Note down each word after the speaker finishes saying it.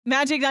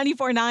Magic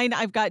 94.9,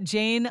 I've got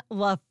Jane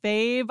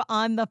Lefaveis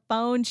on the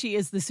phone. She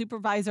is the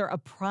supervisor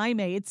of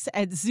primates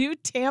at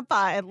ZooTampa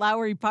at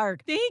Lowry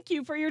Park. Thank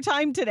you for your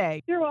time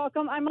today. You're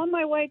welcome. I'm on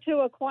my way to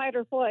a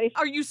quieter place.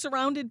 Are you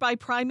surrounded by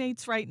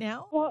primates right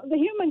now? Well, the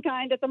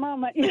humankind at the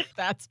moment.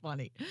 That's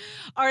funny.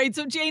 All right,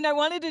 so Jane, I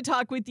wanted to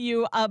talk with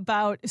you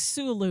about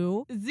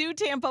Sulu.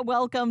 ZooTampa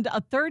welcomed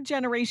a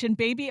third-generation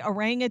baby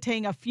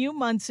orangutan a few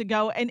months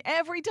ago, and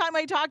every time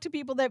I talk to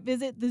people that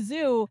visit the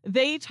zoo,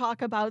 they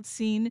talk about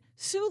seeing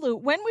Sulu.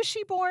 When was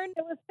she born?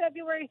 It was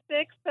February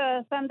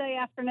 6th, Sunday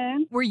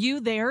afternoon. Were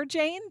you there,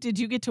 Jane? Did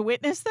you get to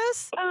witness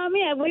this?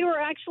 Yeah, we were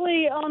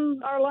actually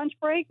on our lunch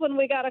break when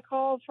we got a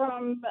call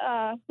from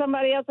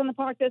somebody else in the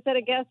park that said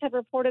a guest had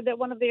reported that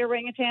one of the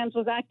orangutans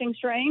was acting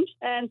strange.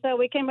 And so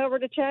we came over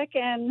to check,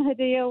 and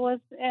Hadia was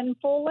in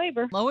full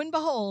labor. Lo and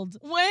behold,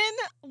 when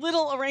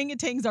little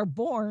orangutans are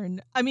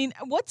born, I mean,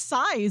 what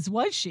size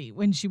was she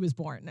when she was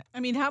born? I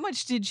mean, how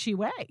much did she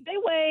weigh? They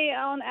weigh,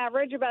 on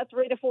average, about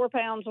 3 to 4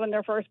 pounds when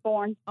they're first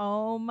born.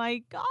 Oh my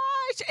gosh.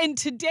 And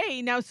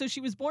today, now, so she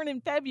was born in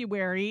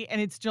February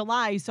and it's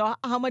July. So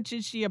how much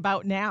is she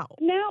about now?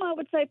 Now I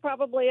would say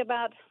probably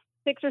about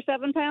 6 or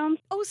 7 pounds.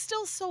 Oh,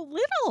 still so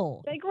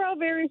little. They grow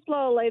very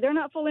slowly. They're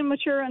not fully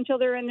mature until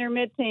they're in their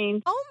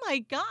mid-teens. Oh my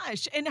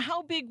gosh. And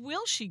how big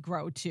will she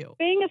grow to?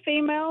 Being a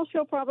female,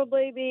 she'll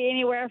probably be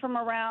anywhere from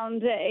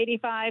around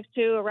 85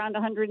 to around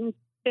 115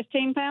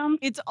 pounds.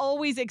 It's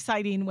always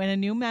exciting when a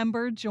new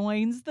member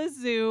joins the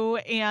zoo.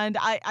 And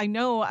I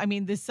know, I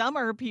mean, this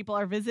summer people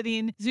are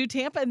visiting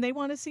ZooTampa and they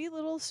want to see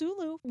little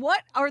Sulu.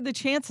 What are the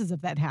chances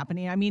of that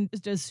happening? I mean,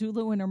 does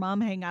Sulu and her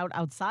mom hang out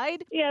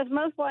outside? Yes,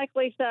 most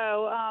likely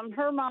so.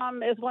 Her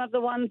mom is one of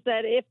the ones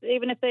that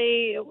even if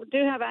they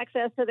do have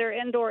access to their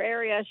indoor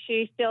area,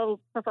 she still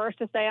prefers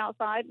to stay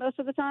outside most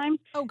of the time.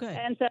 Oh, good.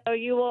 And so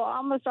you will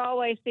almost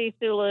always see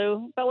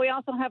Sulu. But we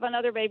also have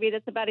another baby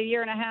that's about a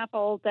year and a half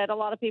old that a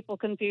lot of people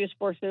confuse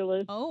for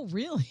Sulu. Oh,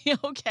 really?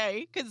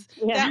 Okay. Because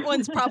that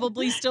one's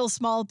probably still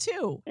small,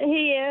 too.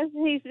 He is.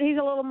 He's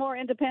a little more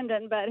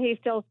independent, but he's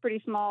still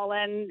pretty small.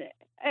 And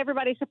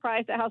everybody's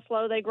surprised at how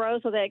slow they grow,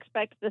 so they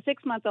expect the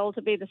 6-month-old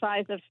to be the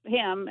size of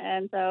him.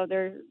 And so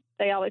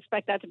they all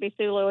expect that to be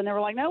Sulu. And they were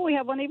like, no, we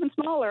have one even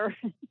smaller.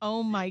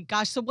 Oh, my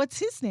gosh. So what's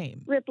his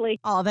name? Ripley.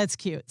 Oh, that's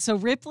cute. So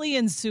Ripley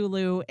and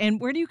Sulu. And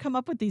where do you come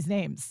up with these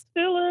names?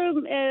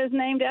 Sulu is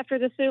named after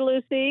the Sulu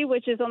Sea,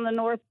 which is on the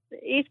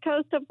northeast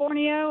coast of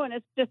Borneo, and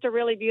it's just a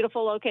really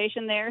beautiful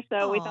location there.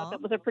 So we thought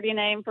that was a pretty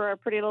name for a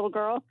pretty little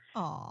girl.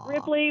 Aww.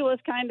 Ripley was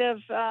kind of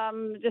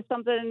just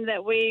something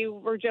that we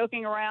were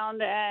joking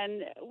around,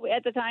 and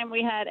at the time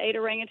we had 8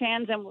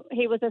 orangutans, and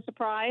he was a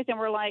surprise, and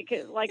we're like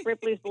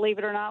Ripley's Believe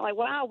It or Not, like,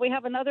 wow, we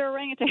have another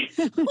orangutan.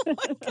 Oh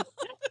my gosh.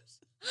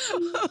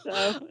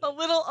 So.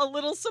 A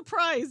little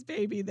surprise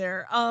baby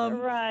there.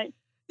 Right.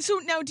 So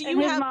now do you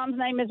and his have... mom's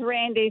name is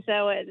Randy,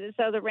 so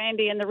the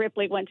Randy and the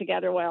Ripley went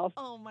together well.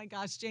 Oh my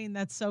gosh, Jane,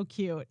 that's so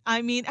cute.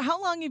 I mean,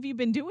 how long have you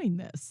been doing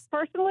this?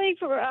 Personally,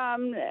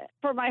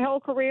 for my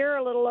whole career,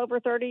 a little over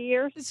 30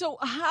 years. So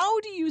how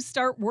do you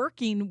start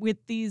working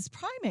with these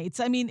primates?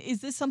 I mean,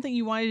 is this something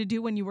you wanted to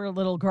do when you were a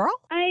little girl?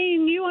 I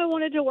knew I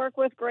wanted to work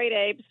with great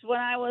apes.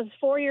 When I was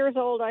 4 years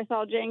old, I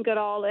saw Jane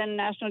Goodall in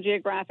National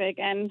Geographic,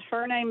 and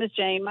her name is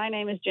Jane. My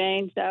name is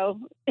Jane,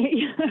 so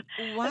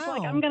Wow. it's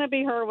like I'm going to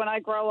be her when I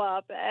grow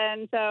up.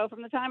 And so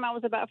from the time I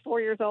was about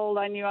 4 years old,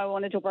 I knew I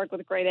wanted to work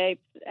with great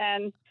apes.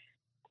 And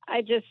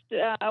I just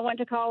I went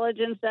to college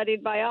and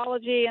studied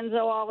biology and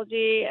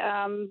zoology.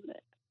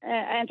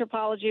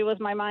 Anthropology was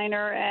my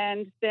minor,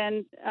 and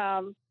then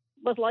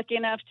was lucky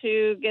enough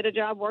to get a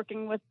job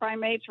working with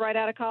primates right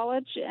out of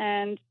college,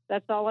 and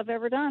that's all I've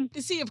ever done.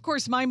 You see, of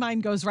course, my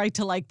mind goes right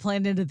to like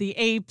Planet of the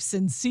Apes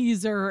and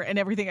Caesar and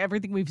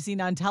everything we've seen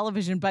on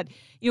television. But,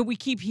 we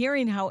keep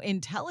hearing how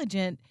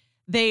intelligent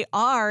they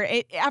are.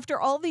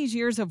 After all these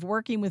years of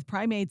working with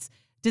primates,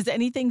 does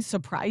anything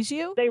surprise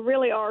you? They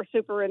really are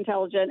super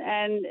intelligent.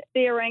 And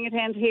the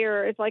orangutans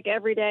here, it's like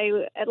every day,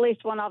 at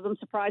least one of them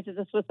surprises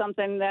us with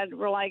something that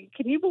we're like,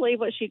 can you believe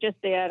what she just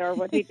did or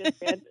what he just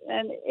did?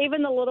 And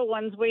even the little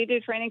ones, we do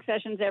training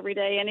sessions every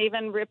day. And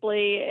even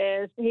Ripley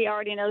he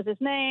already knows his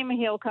name.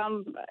 He'll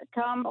come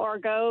or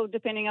go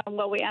depending on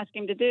what we ask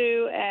him to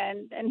do.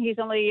 And he's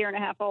only a year and a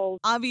half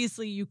old.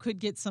 Obviously, you could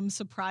get some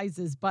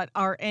surprises, but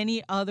are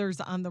any others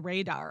on the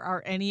radar?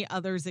 Are any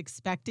others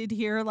expected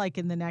here, like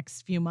in the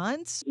next few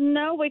months?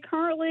 No, we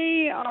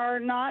currently are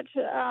not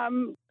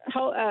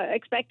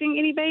expecting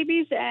any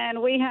babies,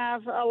 and we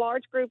have a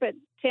large group at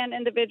 10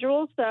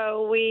 individuals,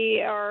 so we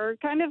are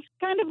kind of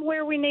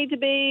where we need to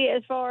be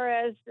as far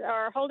as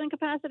our holding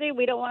capacity.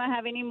 We don't want to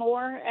have any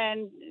more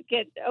and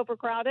get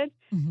overcrowded.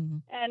 Mm-hmm.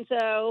 And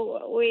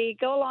so we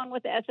go along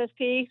with the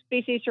SSP,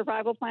 Species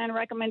Survival Plan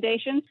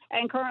recommendations,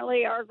 and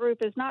currently our group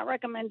is not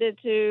recommended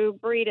to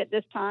breed at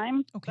this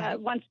time. Okay.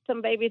 Once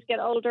some babies get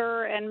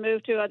older and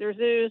move to other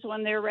zoos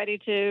when they're ready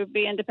to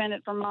be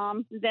independent from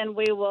mom, then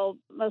we will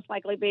most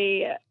likely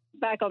be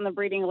back on the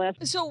breeding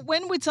list. So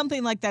when would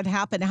something like that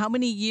happen? How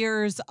many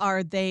years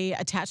are they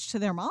attached to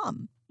their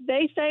mom?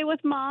 They stay with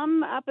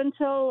mom up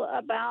until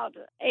about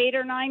 8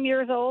 or 9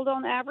 years old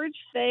on average.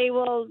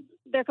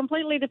 They're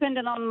completely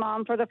dependent on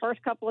mom for the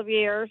first couple of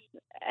years,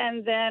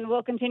 and then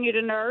we'll continue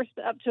to nurse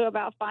up to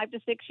about 5 to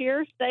 6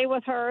 years. Stay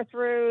with her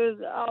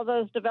through all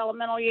those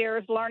developmental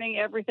years, learning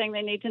everything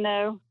they need to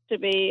know to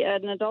be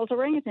an adult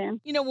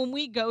orangutan. When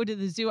we go to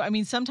the zoo, I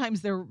mean,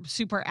 sometimes they're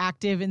super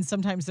active and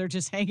sometimes they're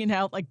just hanging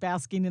out, like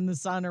basking in the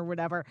sun or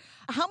whatever.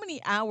 How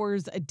many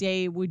hours a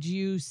day would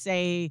you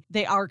say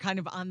they are kind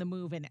of on the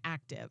move and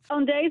active?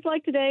 On days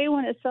like today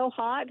when it's so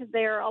hot,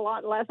 they're a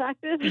lot less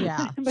active.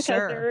 Yeah, because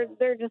sure.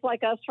 they're just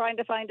like us trying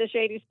to find a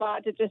shady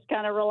spot to just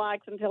kind of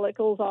relax until it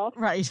cools off.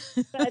 Right.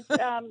 But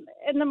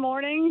in the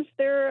mornings,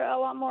 they're a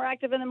lot more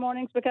active in the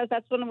mornings because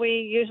that's when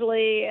we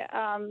usually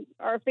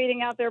are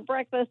feeding out their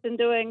breakfast and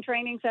doing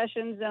training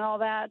sessions and all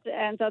that.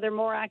 And so they're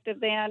more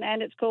active then,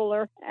 and it's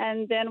cooler.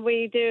 And then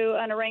we do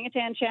an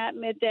orangutan chat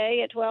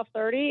midday at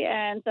 12:30,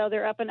 and so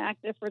they're up and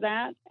active for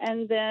that.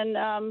 And then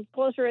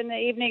closer in the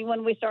evening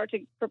when we start to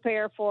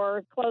prepare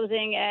for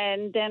closing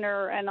and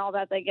dinner and all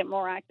that, they get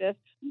more active.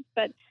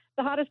 But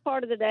the hottest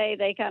part of the day,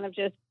 they kind of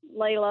just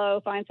lay low,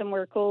 find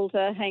somewhere cool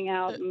to hang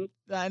out.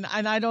 And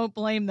I don't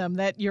blame them.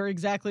 That you're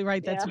exactly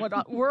right. That's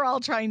what we're all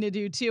trying to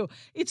do too.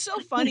 It's so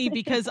funny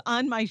because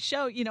on my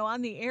show,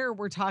 on the air,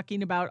 we're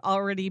talking about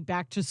already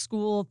back to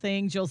school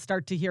things. You'll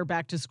start to hear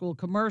back to school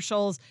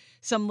commercials.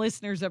 Some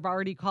listeners have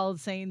already called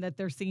saying that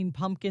they're seeing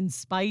pumpkin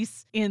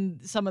spice in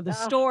some of the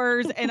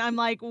stores. And I'm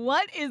like,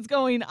 what is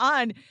going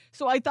on?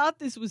 So I thought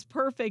this was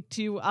perfect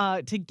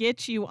to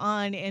get you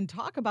on and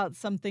talk about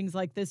some things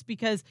like this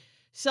because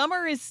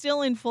summer is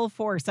still in full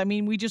force. I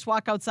mean, we just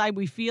walk outside,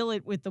 we feel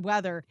it with the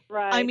weather.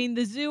 Right. I mean,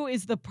 the zoo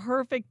is the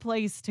perfect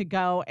place to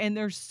go, and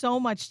there's so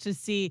much to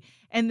see.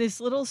 And this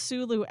little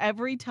Sulu,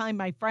 every time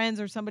my friends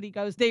or somebody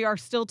goes, they are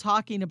still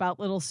talking about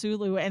little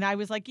Sulu. And I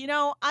was like,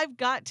 I've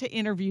got to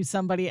interview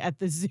somebody at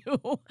the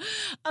zoo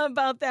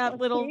about that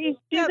little.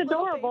 She's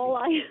adorable.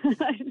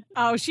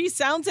 Oh, she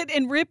sounds it.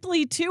 And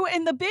Ripley, too.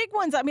 And the big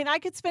ones. I mean, I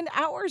could spend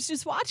hours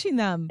just watching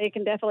them. It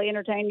can definitely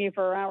entertain you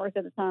for hours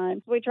at a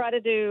time. We try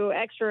to do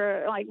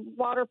extra, like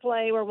water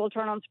play where we'll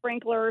turn on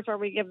sprinklers or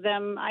we give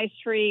them ice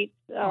treats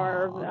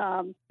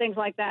or things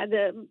like that.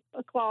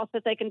 A cloth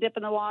that they can dip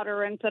in the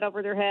water and put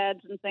over their heads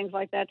and things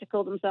like that to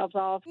cool themselves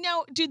off.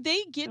 Now, do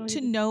they get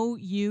to know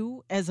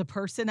you as a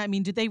person? I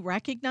mean, do they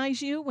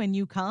recognize you when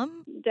you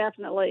come?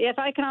 Definitely. If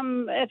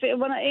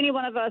any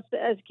one of us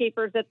as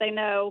keepers that they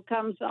know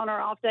comes on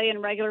our off day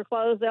in regular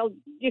clothes,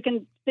 you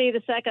can see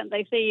the second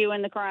they see you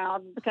in the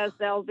crowd because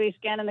they'll be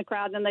scanning the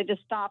crowd and they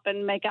just stop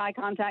and make eye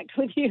contact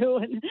with you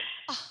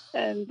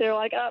and they're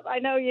like, oh, I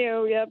know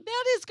you. Yep.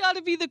 That has got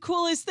to be the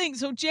coolest thing.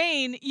 So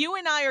Jane, you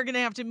and I are going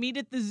to have to meet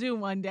at the zoo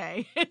one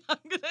day. I'm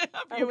going to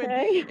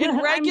have you in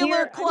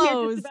regular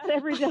clothes.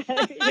 I'm here just about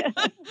every day.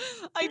 Yeah.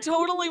 I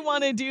totally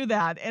want to do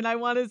that. And I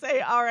want to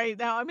say, all right,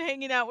 now I'm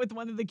hanging out with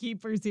one of the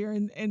keepers here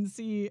and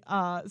see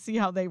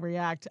how they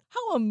react.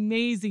 How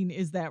amazing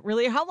is that,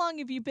 really? How long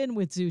have you been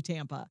with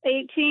ZooTampa?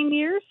 18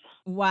 years.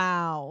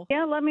 Wow.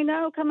 Yeah, let me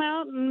know. Come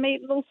out and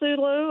meet little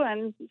Sulu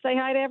and say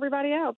hi to everybody else.